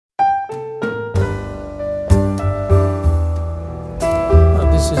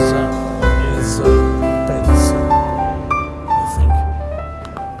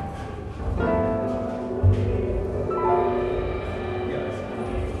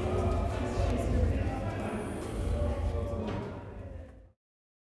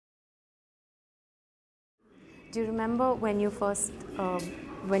Do you remember when you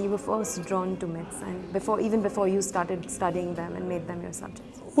were first drawn to myths, and even before you started studying them and made them your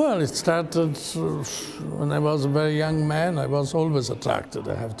subjects? Well, it started when I was a very young man. I was always attracted,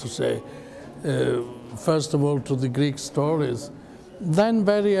 I have to say, first of all to the Greek stories, then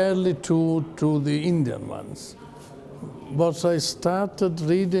very early to the Indian ones. What I started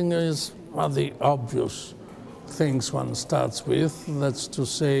reading is the obvious things one starts with, that's to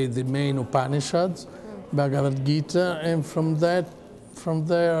say the main Upanishads, Bhagavad Gita, and from that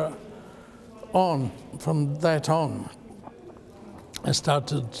on, I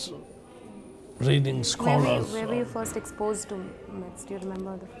started reading scholars. Where were you first exposed to myths? Do you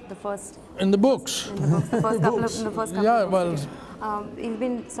remember the first? In the books. In the books, the first couple of yeah, books. well. You've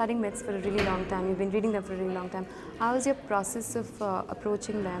been studying myths for a really long time. You've been reading them for a really long time. How is your process of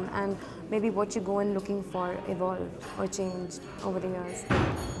approaching them, and maybe what you go in looking for evolve or change over the years?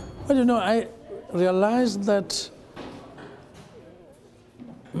 Well, you know, I realized that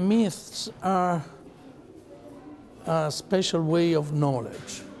myths are a special way of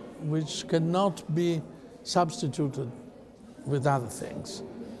knowledge which cannot be substituted with other things.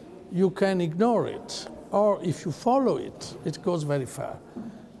 You can ignore it, or if you follow it, it goes very far.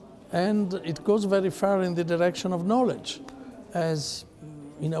 And it goes very far in the direction of knowledge, as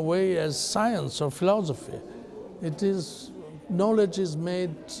in a way as science or philosophy. Knowledge is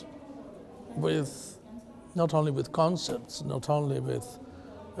made with, not only with concepts, not only with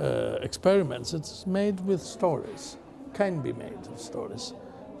experiments, it's made with stories, can be made with stories.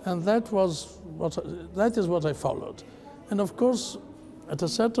 And that is what I followed. And of course, at a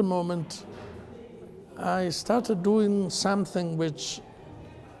certain moment, I started doing something which,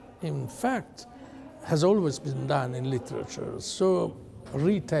 in fact, has always been done in literature. So,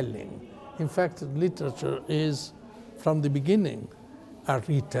 retelling. In fact, literature is, from the beginning, a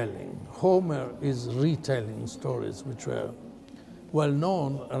retelling. Homer is retelling stories which were well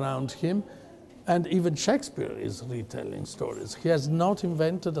known around him, and even Shakespeare is retelling stories. He has not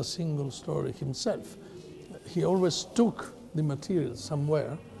invented a single story himself. He always took the material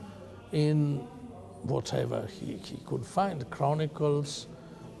somewhere in whatever he could find, chronicles,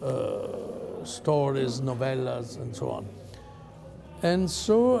 stories, novellas, and so on. And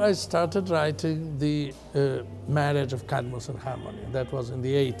so I started writing the Marriage of Cadmus and Harmony. That was in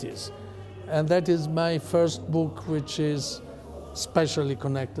the 80s. And that is my first book which is specially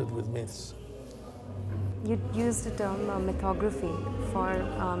connected with myths. You used the term mythography for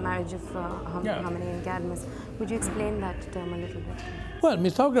Marriage of Harmony and Cadmus. Would you explain that term a little bit? Well,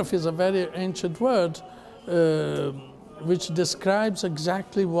 mythography is a very ancient word which describes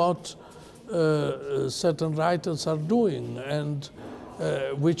exactly what certain writers are doing, and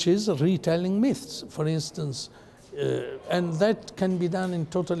which is retelling myths, for instance. And that can be done in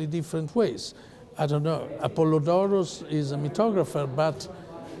totally different ways. I don't know, Apollodorus is a mythographer, but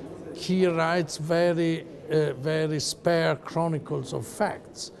he writes very spare chronicles of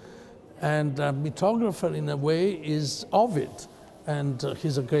facts. And a mythographer, in a way, is Ovid, and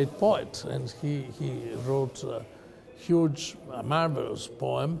he's a great poet, and he wrote a huge, marvelous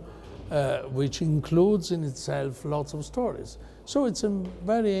poem, which includes in itself lots of stories. So it's a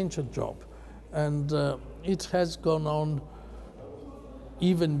very ancient job, and it has gone on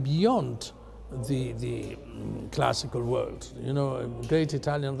even beyond the classical world. You know, a great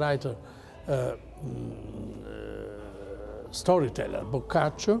Italian writer, storyteller,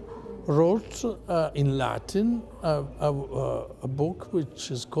 Boccaccio, wrote in Latin a book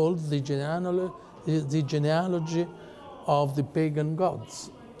which is called the Genealogy of the Pagan Gods.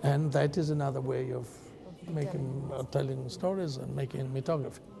 And that is another way of telling stories and making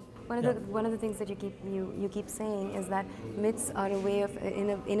mythography. One of the things that you keep saying is that myths are a way of,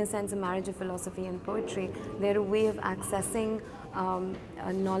 in a sense, a marriage of philosophy and poetry. They're a way of accessing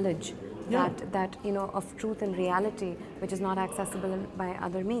a knowledge that of truth and reality, which is not accessible by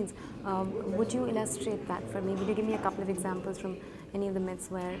other means. Would you illustrate that for me? Would you give me a couple of examples from any of the myths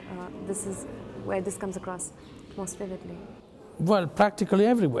where this comes across most vividly? Well, practically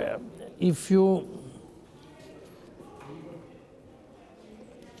everywhere. If you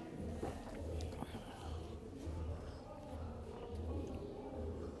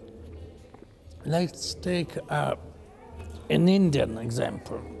let's take an Indian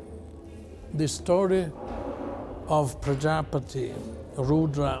example. The story of Prajapati,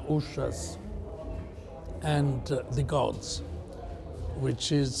 Rudra, Ushas, and the gods,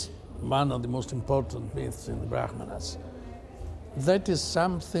 which is one of the most important myths in the Brahmanas. That is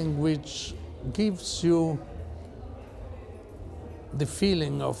something which gives you the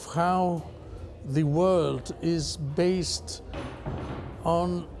feeling of how the world is based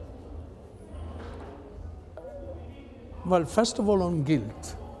on Well, first of all on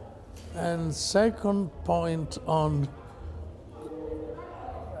guilt, and second point on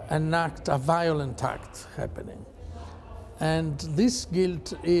an act, a violent act happening. And this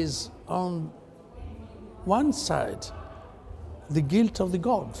guilt is on one side the guilt of the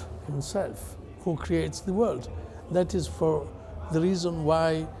God himself who creates the world. That is for the reason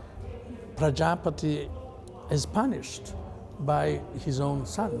why Prajapati is punished by his own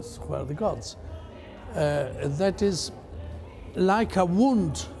sons, who are the gods. That is like a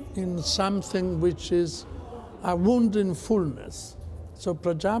wound in something which is a wound in fullness. So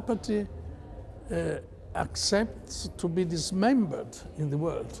Prajapati accepts to be dismembered in the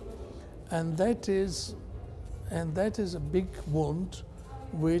world, and that is a big wound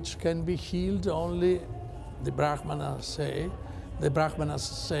which can be healed only, the Brahmanas say,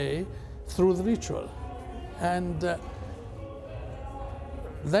 through the ritual. And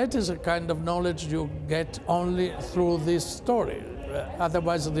that is a kind of knowledge you get only through this story.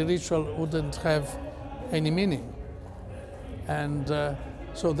 Otherwise the ritual wouldn't have any meaning. And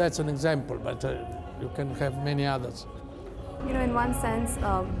so that's an example, but you can have many others. You know, in one sense,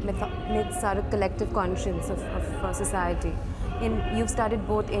 myths are a collective conscience of society. You've studied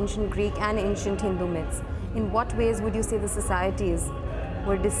both ancient Greek and ancient Hindu myths. In what ways would you say the societies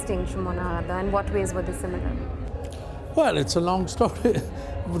were distinct from one another, and what ways were they similar? Well, it's a long story.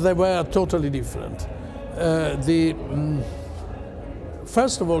 They were totally different.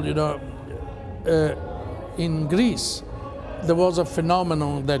 First of all, you know, in Greece, there was a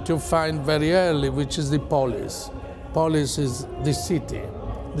phenomenon that you find very early, which is the polis. Polis is the city.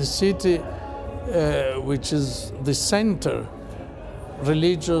 The city, which is the center,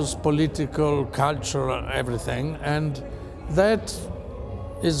 religious, political, cultural, everything, and that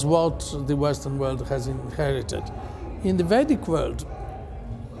is what the Western world has inherited. In the Vedic world,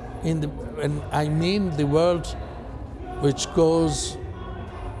 and I mean the world which goes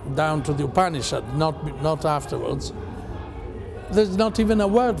down to the Upanishad, not afterwards, there's not even a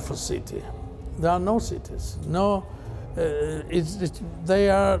word for city. There are no cities. No, they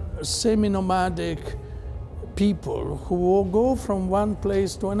are semi-nomadic people who go from one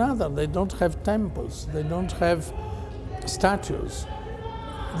place to another. They don't have temples. They don't have statues.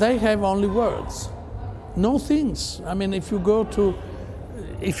 They have only words, no things. I mean, if you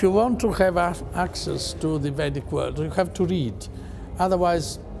want to have access to the Vedic world, you have to read.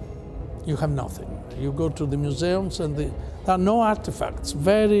 Otherwise, you have nothing. You go to the museums and there are no artifacts,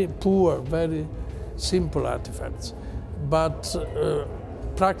 very poor, very simple artifacts, but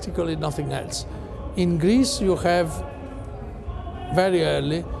practically nothing else. In Greece, you have very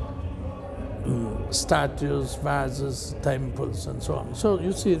early statues, vases, temples, and so on. So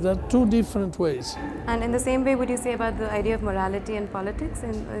you see, there are two different ways. And in the same way, would you say about the idea of morality and politics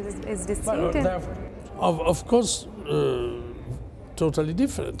is distinct? Well, of course, totally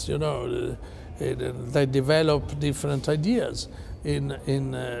different. You know, they develop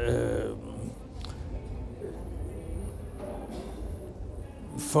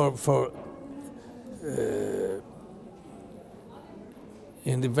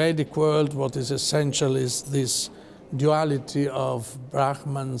in the Vedic world, what is essential is this duality of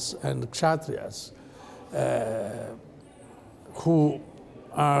Brahmans and Kshatriyas, who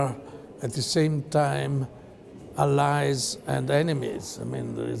are at the same time allies and enemies. I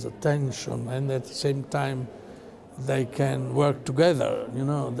mean, there is a tension, and at the same time they can work together. You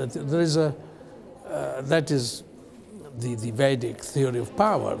know, that there is that is the Vedic theory of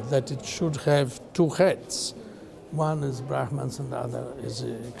power, that it should have two heads. One is Brahmans and the other is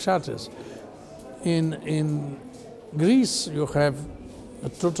Kshatriyas. In Greece, you have a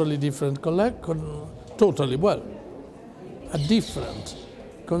totally different a different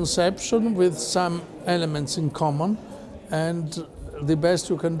conception with some elements in common, and the best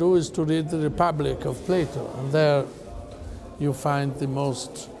you can do is to read the Republic of Plato, and there you find the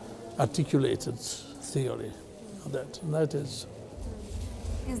most articulated theory of that. And that is.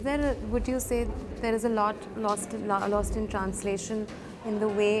 Is there, would you say, there is a lot lost in translation in the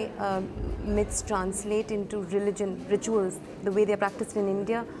way myths translate into religion, rituals, the way they are practiced in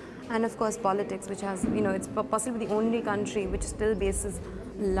India, and of course politics, which has, you know, it's possibly the only country which still bases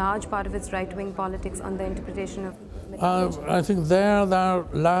a large part of its right-wing politics on the interpretation of mythology? I think there are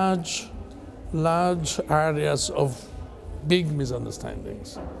large areas of big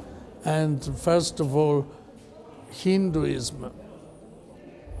misunderstandings. And first of all, Hinduism,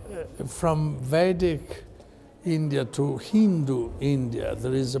 from Vedic India to Hindu India,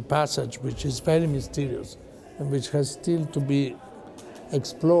 there is a passage which is very mysterious and which has still to be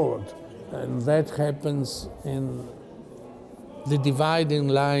explored. And that happens in the dividing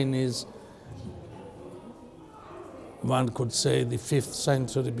line is one could say the 5th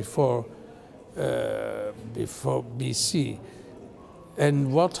century before BC.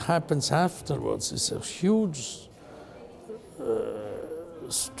 And what happens afterwards is a huge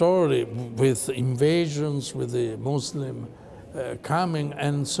story with invasions, with the Muslim coming,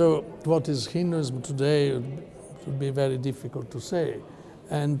 and so what is Hinduism today would be very difficult to say.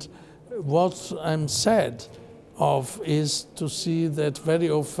 And what I'm sad of is to see that very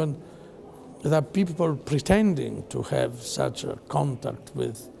often there are people pretending to have such a contact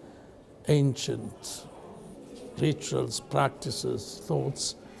with ancient rituals, practices,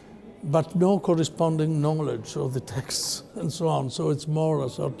 thoughts, but no corresponding knowledge of the texts and so on. So it's more a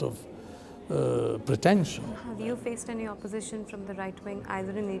sort of pretension. Have you faced any opposition from the right wing,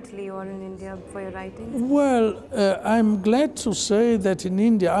 either in Italy or in India, for your writings? Well, I'm glad to say that in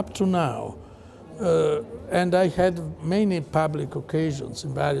India up to now, and I had many public occasions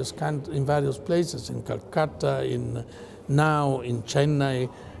in various places, in Calcutta, now in Chennai,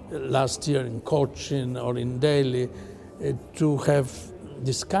 last year in Cochin or in Delhi, to have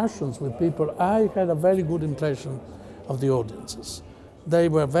discussions with people. I had a very good impression of the audiences. They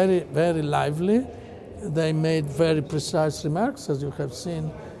were very, very lively. They made very precise remarks, as you have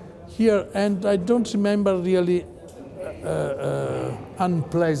seen here, and I don't remember really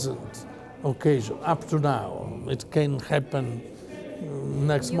unpleasant occasion up to now. It can happen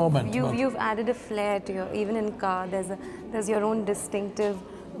next moment. You've added a flair to your, even in Ka, there's your own distinctive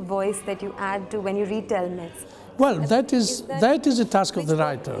voice that you add to when you retell myths. Well, that is a task of the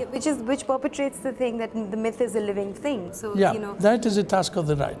writer. Which perpetrates the thing that the myth is a living thing. So yeah, you know, that is a task of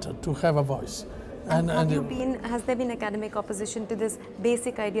the writer, to have a voice. Has there been academic opposition to this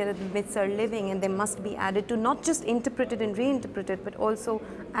basic idea that the myths are living and they must be added to, not just interpreted and reinterpreted, but also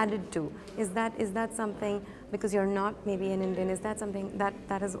added to? Is that something, because you're not maybe an Indian, is that something that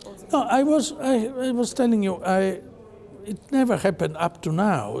has also? No, I was telling you, it never happened up to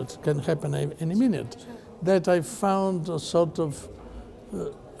now. It can happen any minute. Sure. That I found a sort of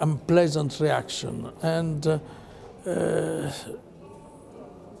unpleasant reaction, and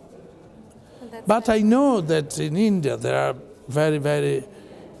but I know that in India there are very, very,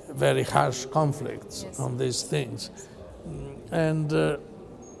 very harsh conflicts on these things, and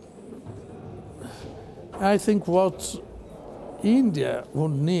I think what India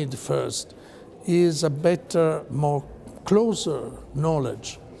would need first is a better, more closer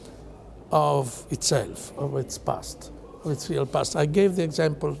knowledge of itself, of its past, of its real past. I gave the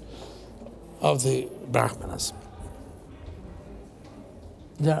example of the Brahmanas.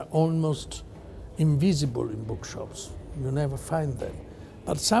 They are almost invisible in bookshops. You never find them.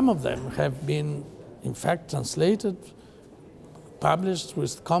 But some of them have been, in fact, translated, published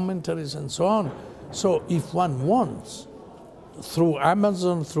with commentaries and so on. So if one wants, through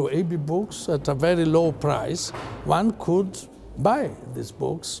Amazon, through AB Books, at a very low price, one could buy these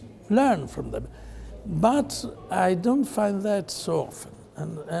books, learn from them. But I don't find that so often.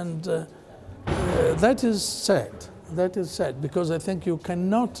 And that is sad. That is sad, because I think you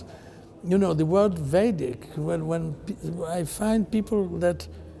cannot, you know, the word Vedic, when I find people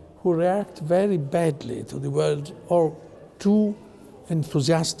who react very badly to the word, or too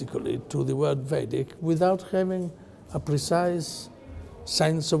enthusiastically to the word Vedic, without having a precise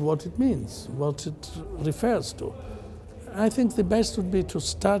sense of what it means, what it refers to. I think the best would be to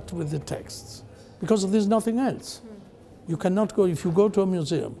start with the texts, because there's nothing else. You cannot go, if you go to a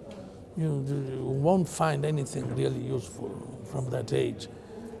museum, you won't find anything really useful from that age.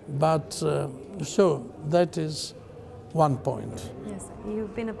 But so that is one point. Yes,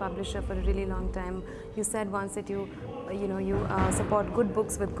 you've been a publisher for a really long time. You said once that you support good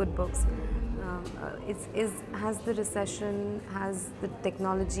books with good books. Has the recession, has the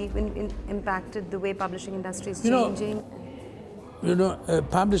technology impacted the way publishing industry is changing?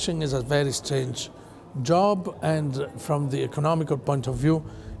 Publishing is a very strange job, and from the economical point of view,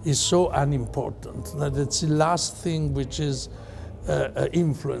 is so unimportant that it's the last thing which is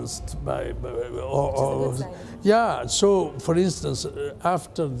influenced by yeah. So, for instance,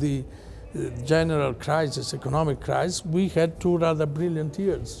 after the general crisis, economic crisis, we had 2 rather brilliant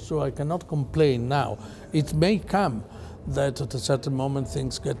years. So I cannot complain now. It may come that at a certain moment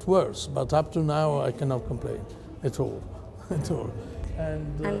things get worse, but up to now I cannot complain at all, at all.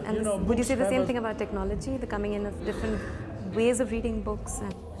 And would you say the same thing about technology, the coming in of different ways of reading books?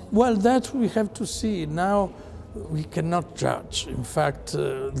 Well, that we have to see. Now we cannot judge. In fact,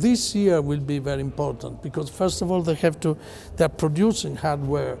 this year will be very important, because first of all they're producing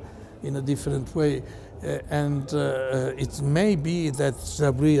hardware in a different way, and it may be that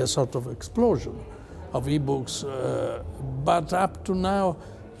there will be a sort of explosion of e-books, but up to now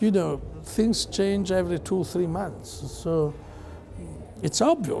you know, things change every 2-3 months. So it's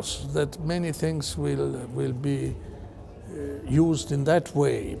obvious that many things will be used in that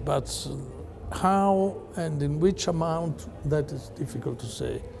way, but how and in which amount, that is difficult to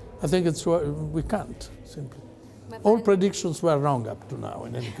say. I think it's we can't, simply. All predictions were wrong up to now,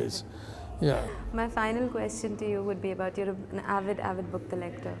 in any case. Yeah. My final question to you would be about, you're an avid book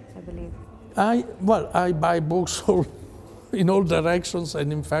collector, I believe. I buy books in all directions,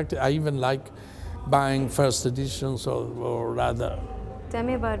 and in fact, I even like buying first editions or rather. Tell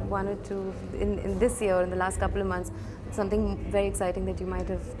me about one or two in this year, or in the last couple of months, something very exciting that you might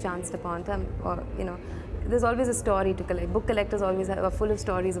have chanced upon, or you know. There's always a story to collect. Book collectors always are full of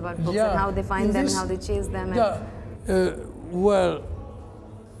stories about books, and how they find them and how they chase them. Well,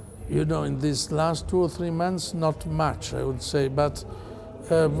 you know, in these last 2 or 3 months, not much, I would say, but...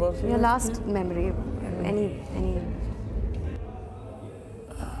 your last memory, any...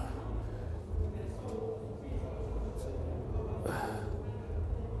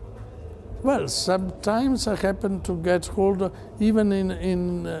 Well, sometimes I happen to get hold of, even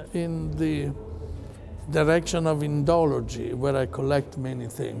in the direction of Mythology, where I collect many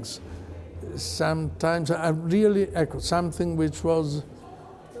things. Sometimes I really echo something which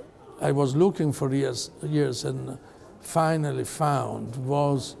I was looking for years and finally found,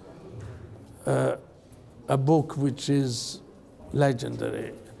 was a book which is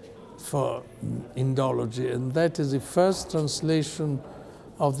legendary for Mythology, and that is the first translation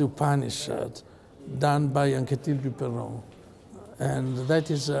of the Upanishad done by Tiepolo Pink. And that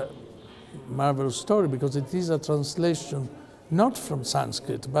is a marvelous story, because it is a translation not from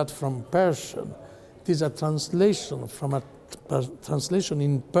Sanskrit but from Persian. It is a translation from a translation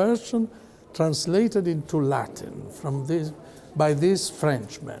in Persian translated into Latin by this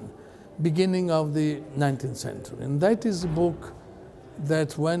Frenchman, beginning of the 19th century. And that is a book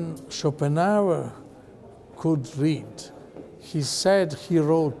that when Schopenhauer could read, he said, he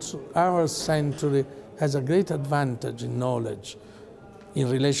wrote, our century has a great advantage in knowledge in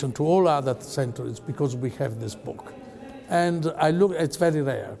relation to all other centuries because we have this book. And it's very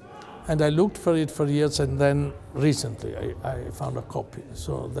rare. And I looked for it for years, and then recently I found a copy.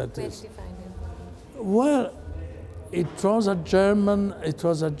 So that Where is. did you find it? Well, it was a German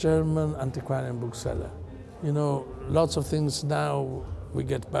antiquarian bookseller. You know, lots of things now we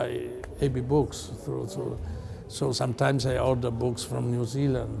get by AB Books through. So sometimes I order books from New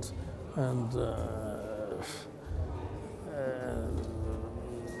Zealand and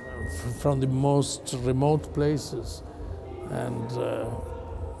from the most remote places. And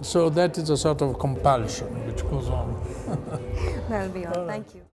so that is a sort of compulsion which goes on. That'll be all.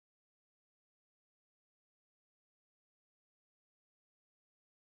 Thank you.